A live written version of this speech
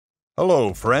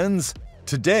Hello, friends.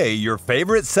 Today, your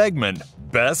favorite segment,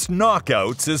 Best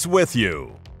Knockouts, is with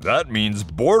you. That means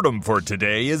boredom for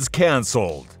today is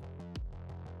cancelled.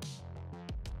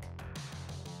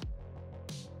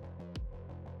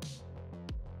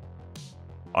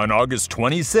 On August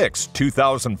 26,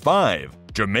 2005,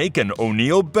 Jamaican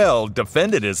O'Neil Bell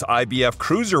defended his IBF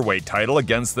Cruiserweight title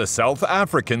against the South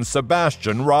African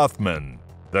Sebastian Rothman.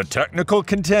 The technical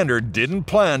contender didn't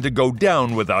plan to go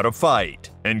down without a fight,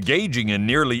 engaging in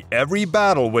nearly every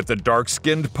battle with the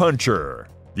dark-skinned puncher.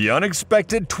 The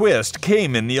unexpected twist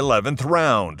came in the 11th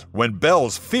round, when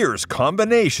Bell's fierce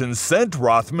combination sent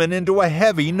Rothman into a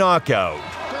heavy knockout.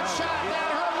 Good shot there,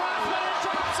 hurt Rothman, and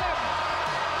drops him.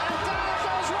 And down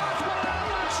goes Rothman, and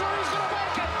I'm not sure he's going to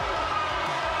make it.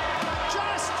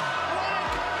 Just like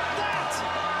that,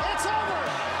 it's over.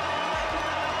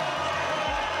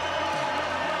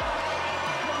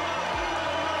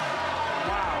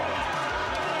 Wow.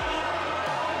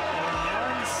 In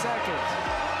 1 second.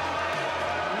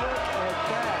 Look at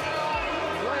that.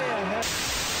 Way ahead.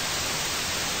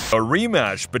 A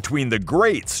rematch between the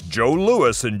greats Joe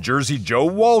Louis and Jersey Joe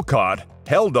Walcott,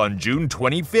 held on June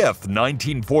 25,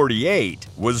 1948,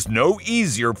 was no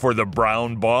easier for the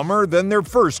Brown Bomber than their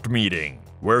first meeting,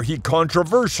 where he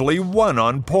controversially won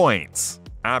on points.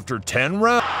 After 10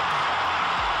 rounds,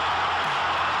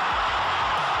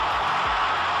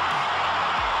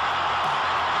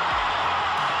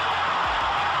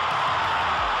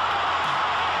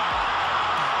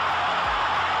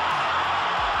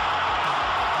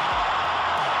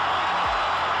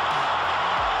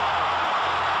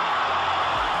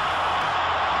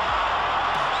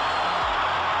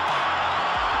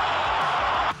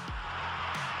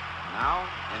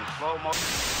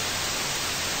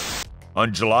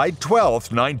 on July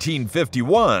 12,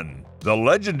 1951, the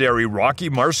legendary Rocky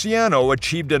Marciano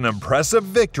achieved an impressive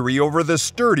victory over the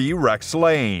sturdy Rex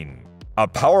Lane. A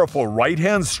powerful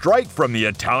right-hand strike from the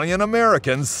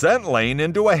Italian-American sent Lane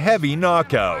into a heavy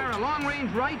knockout. A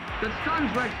long-range right that stuns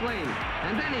Rex Lane,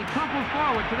 and then he crumples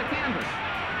forward to the canvas.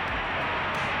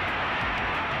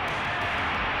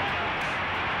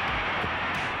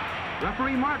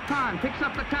 Referee Mark Kahn picks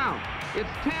up the count. It's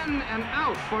 10 and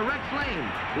out for Rex Lane,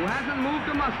 who hasn't moved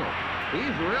a muscle.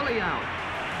 He's really out.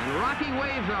 And Rocky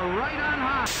waves are right on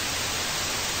high.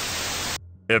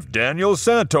 If Daniel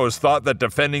Santos thought that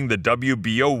defending the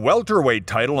WBO welterweight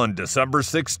title on December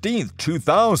 16,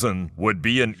 2000 would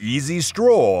be an easy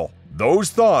stroll,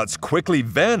 those thoughts quickly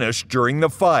vanished during the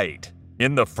fight.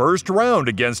 In the first round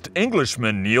against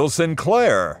Englishman Neil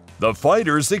Sinclair, the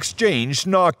fighters exchanged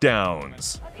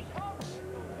knockdowns.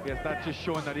 Yes, that's just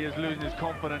showing that he is losing his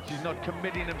confidence. He's not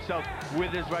committing himself with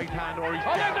his right hand, or he's...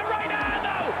 Oh, there's a right hand,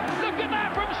 though! Look at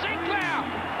that from Sinclair!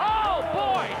 Oh,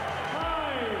 boy!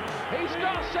 He's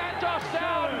got Santos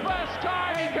down. First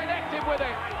time he connected with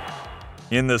it.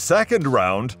 In the second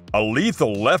round, a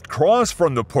lethal left cross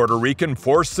from the Puerto Rican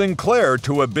forced Sinclair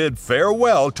to bid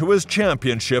farewell to his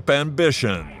championship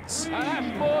ambitions. And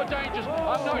that's more dangerous.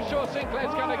 I'm not sure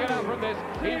Sinclair's going to get out from this.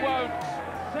 He won't.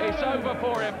 It's over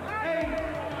for him.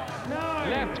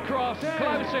 Left cross,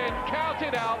 close in,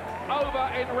 counted out,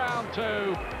 over in round 2.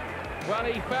 Well,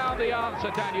 he found the answer,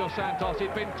 Daniel Santos.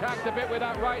 He'd been tagged a bit with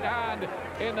that right hand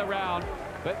in the round,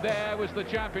 but there was the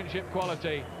championship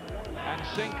quality. And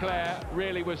Sinclair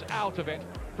really was out of it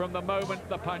from the moment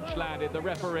the punch landed. The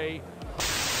referee...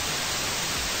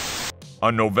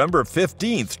 On November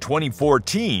 15,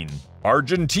 2014,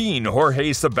 Argentine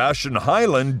Jorge Sebastian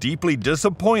Hyland deeply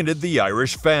disappointed the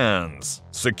Irish fans,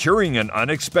 securing an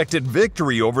unexpected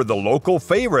victory over the local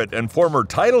favorite and former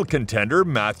title contender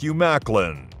Matthew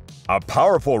Macklin. A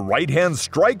powerful right-hand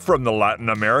strike from the Latin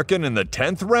American in the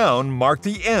 10th round marked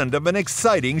the end of an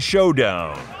exciting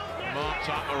showdown. Marked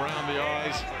up around the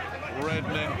eyes,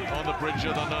 reddening on the bridge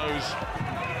of the nose.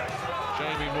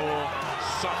 Jamie Moore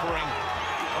suffering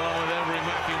along with every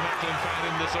Matthew Macklin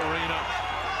fan in this arena.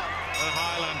 And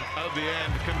Hyland at the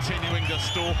end continuing to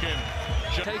stalk him.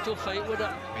 Title fight with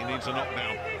it. He needs a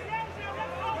knockdown.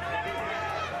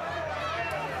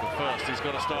 But first he's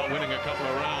got to start winning a couple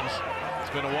of rounds. It's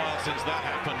been a while since that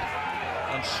happened.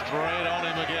 And straight on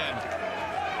him again.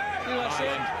 You know, I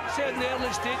said in the early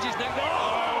stages, Nick.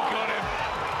 Oh, got him.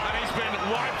 And he's been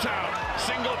wiped out.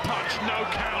 Single punch, no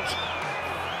count.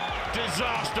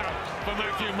 Disaster for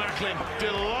Matthew Macklin.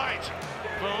 Delight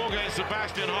for Jorge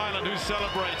Sebastian Hyland, who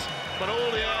celebrates. But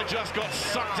all the air just got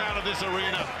sucked out of this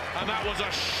arena. And that was a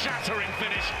shattering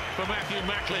finish for Matthew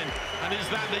Macklin. And is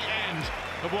that the end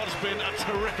of what's been a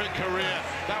terrific career?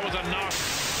 That was a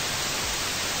nasty...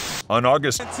 On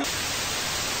August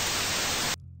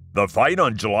The fight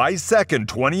on July 2,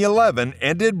 2011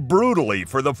 ended brutally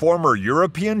for the former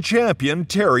European champion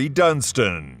Terry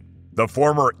Dunstan. The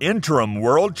former interim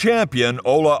world champion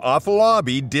Ola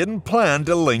Afolabi didn't plan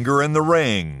to linger in the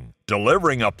ring,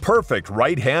 delivering a perfect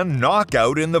right-hand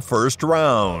knockout in the first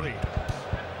round.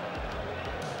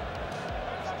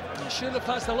 Should have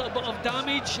has a little bit of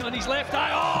damage on his left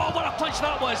eye. Oh, what a punch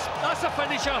that was. That's a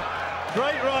finisher.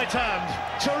 Great right hand,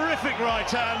 terrific right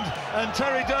hand, and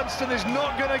Terry Dunstan is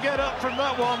not going to get up from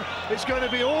that one. It's going to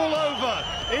be all over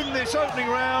in this opening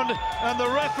round, and the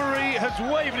referee has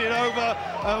waved it over,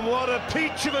 and what a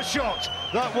peach of a shot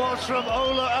that was from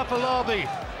Ola Afolabi.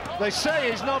 They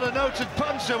say he's not a noted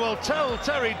puncher, well tell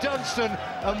Terry Dunstan,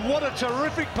 and what a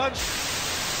terrific punch.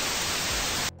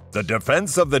 The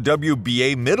defense of the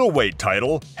WBA middleweight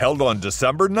title, held on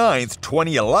December 9,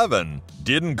 2011,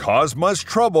 didn't cause much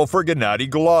trouble for Gennady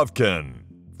Golovkin.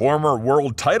 Former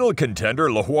world title contender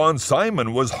Lajuan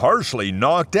Simon was harshly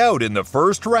knocked out in the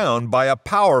first round by a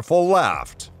powerful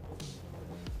left.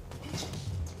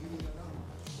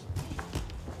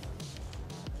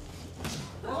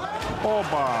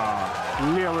 Оба!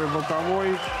 Левый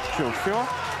боковой. Что, все?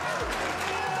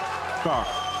 Как?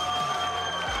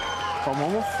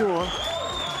 По-моему, все.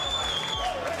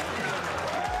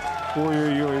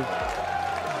 Ой-ой-ой.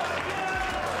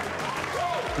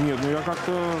 Нет, ну я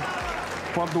как-то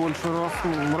подольше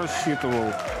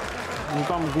рассчитывал. Ну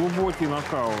там глубокий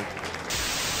нокаут.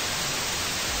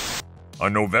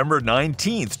 On November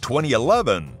 19,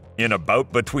 2011, in a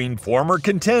bout between former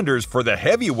contenders for the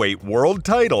heavyweight world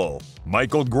title,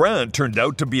 Michael Grant turned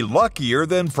out to be luckier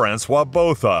than Francois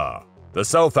Botha. The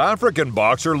South African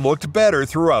boxer looked better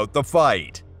throughout the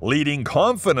fight, leading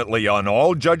confidently on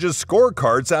all judges'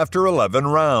 scorecards after 11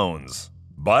 rounds.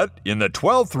 But in the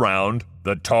 12th round,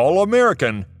 the tall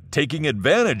American, taking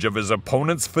advantage of his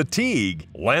opponent's fatigue,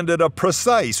 landed a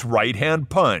precise right-hand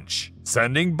punch,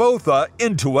 sending Botha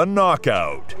into a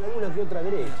knockout.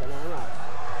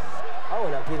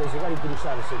 Ahora quiere llegar y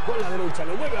cruzarse con la derecha,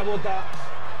 lo mueve a Botha.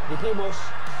 Dijimos,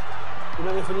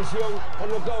 una definición por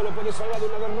nocaut lo puede salvar de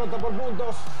una derrota por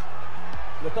puntos.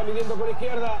 Lo está midiendo con la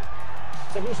izquierda,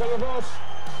 se cruzan los dos.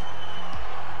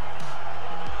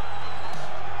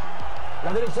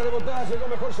 La derecha de Botha llegó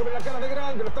mejor sobre la cara de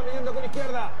Grant, que lo está midiendo con la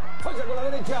izquierda. Falla con la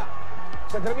derecha,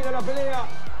 se termina la pelea.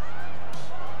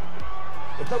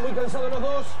 Están muy cansados los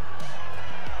dos.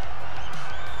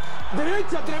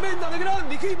 Derecha tremenda de Grant,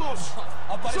 dijimos.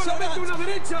 Solamente una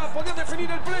derecha podía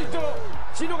definir el pleito.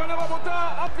 Si no ganaba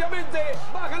Botha ampliamente,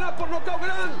 va a ganar por nocaut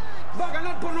Grant. Va a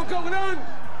ganar por nocaut Grant.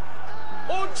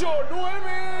 8,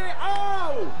 9,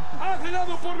 ¡au! Ha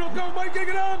ganado por nocaut Michael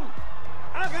Grant.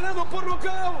 Ha ganado por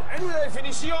nocaut en una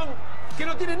definición que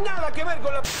no tiene nada que ver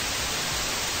con la...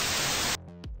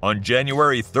 On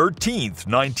January 13,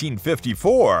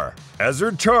 1954,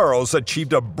 Ezzard Charles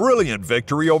achieved a brilliant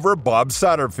victory over Bob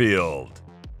Satterfield.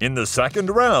 In the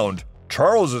second round,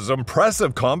 Charles's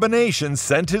impressive combination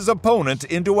sent his opponent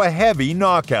into a heavy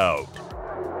knockout.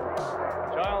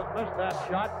 Charles missed that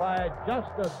shot by just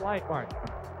a slight margin.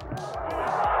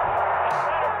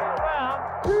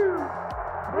 Round 2,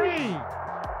 3,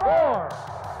 4,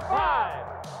 5,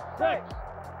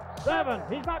 6, 7.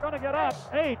 He's not going to get up.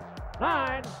 8,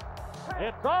 9.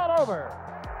 It's all over.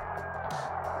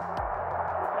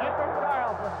 Ezzard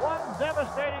Charles with one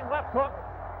devastating left hook,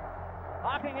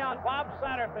 knocking out Bob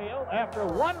Satterfield after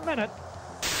 1 minute.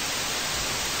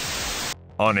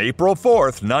 On April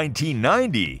 4th,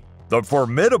 1990, the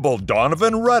formidable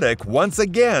Donovan Ruddock once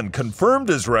again confirmed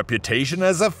his reputation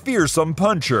as a fearsome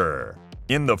puncher.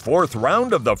 In the fourth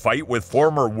round of the fight with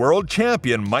former world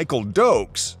champion Michael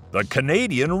Dokes, the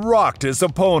Canadian rocked his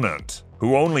opponent,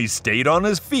 who only stayed on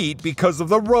his feet because of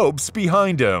the ropes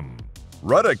behind him.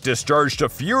 Ruddock discharged a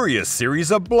furious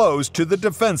series of blows to the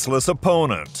defenseless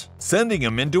opponent, sending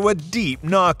him into a deep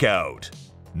knockout.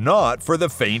 Not for the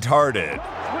faint-hearted.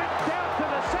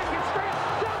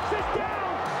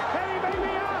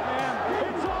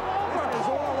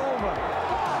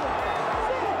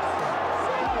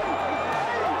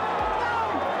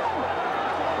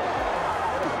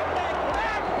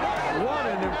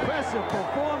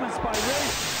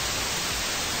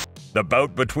 The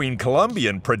bout between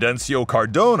Colombian Prudencio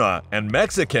Cardona and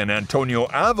Mexican Antonio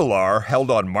Avelar, held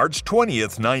on March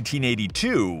 20th,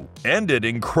 1982, ended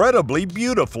incredibly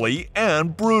beautifully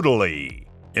and brutally.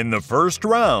 In the first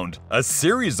round, a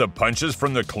series of punches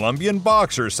from the Colombian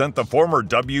boxer sent the former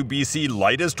WBC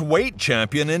lightest weight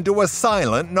champion into a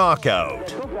silent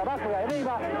knockout.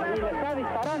 y le está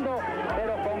disparando,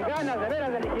 pero con ganas de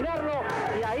veras de liquidarlo,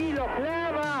 y ahí lo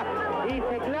clava, y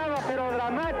se clava, pero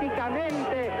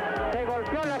dramáticamente, se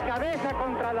golpeó la cabeza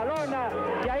contra la lona,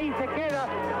 y ahí se queda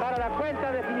para la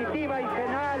cuenta definitiva y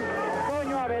penal,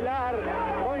 Toño Avelar,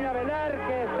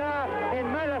 que está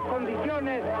en malas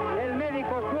condiciones, el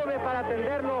médico sube para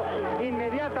atenderlo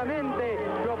inmediatamente,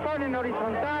 lo pone en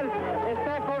horizontal,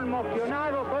 está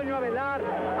conmocionado Toño Avelar,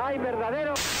 hay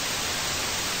verdadero...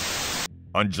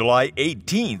 On July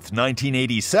 18th,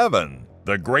 1987,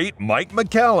 the great Mike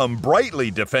McCallum brightly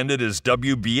defended his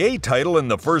WBA title in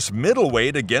the first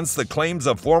middleweight against the claims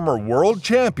of former world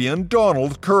champion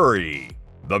Donald Curry.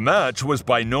 The match was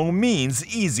by no means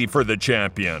easy for the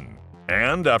champion,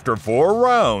 and after 4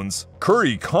 rounds,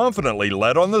 Curry confidently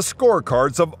led on the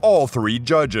scorecards of all 3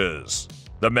 judges.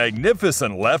 The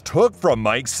magnificent left hook from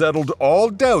Mike settled all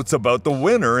doubts about the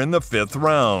winner in the 5th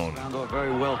round.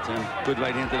 Very well, Tim. Good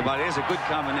right hand to the body. There's a good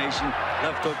combination.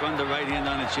 Left hook under, right hand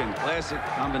on the chin. Classic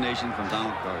combination from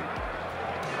Donald Curry.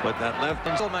 But that left...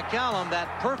 So McCallum,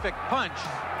 that perfect punch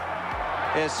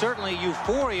is certainly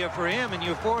euphoria for him and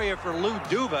euphoria for Lou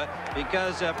Duva,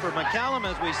 because for McCallum,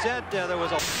 as we said, there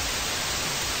was a...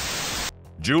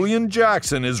 Julian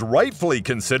Jackson is rightfully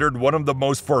considered one of the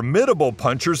most formidable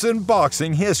punchers in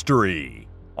boxing history.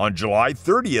 On July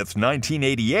 30th,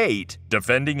 1988,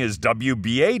 defending his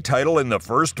WBA title in the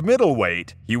first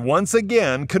middleweight, he once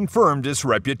again confirmed his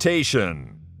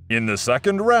reputation. In the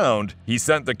 2nd round, he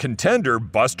sent the contender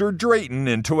Buster Drayton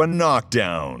into a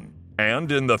knockdown.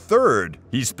 And in the 3rd,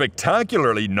 he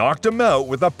spectacularly knocked him out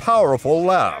with a powerful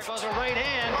left. Right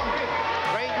hand,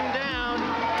 Drayton down,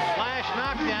 flash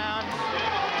knockdown.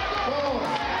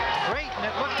 Drayton,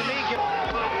 it looked to me...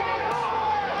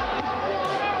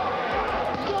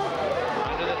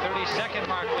 Under the 30-second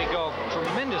mark we go.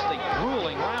 Tremendously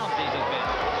grueling rounds these have been.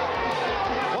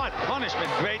 What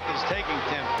punishment Drayton is taking,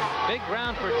 Tim. Big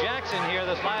round for Jackson here,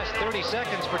 this last 30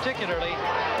 seconds particularly.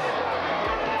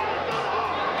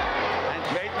 And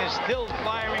Drayton is still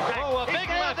firing back. Oh, a big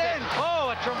left hand. Oh,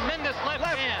 a tremendous left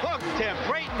hand. Hook, Tim.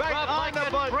 Drayton dropped like a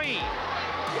tree.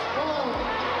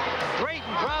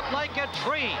 Drayton dropped like a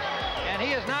tree. And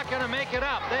he is not going to make it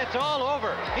up. That's all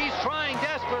over. He's trying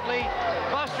desperately.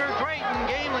 Buster Drayton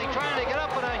gamely trying to get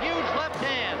up with a huge left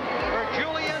hand for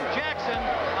Julian Jackson.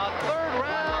 A 3rd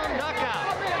round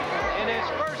knockout in his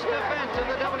first defense in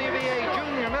the WBA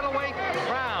junior middleweight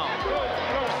round.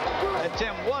 And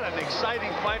Tim, what an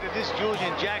exciting fighter this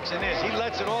Julian Jackson is. He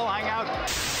lets it all hang out.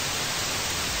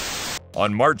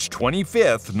 On March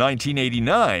 25th,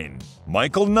 1989,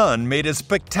 Michael Nunn made a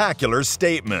spectacular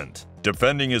statement,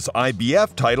 defending his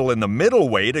IBF title in the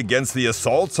middleweight against the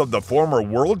assaults of the former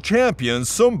world champion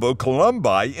Sumbu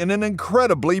Kalumbai in an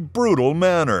incredibly brutal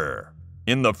manner.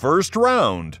 In the 1st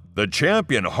round, the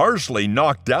champion harshly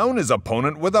knocked down his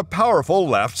opponent with a powerful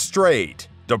left straight,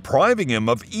 depriving him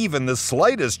of even the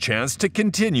slightest chance to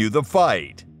continue the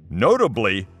fight.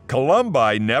 Notably,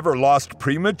 Kalumbai never lost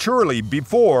prematurely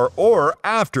before or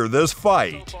after this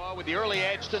fight. So far with the early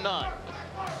edge to Nunn.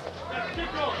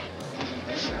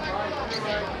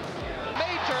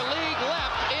 Major league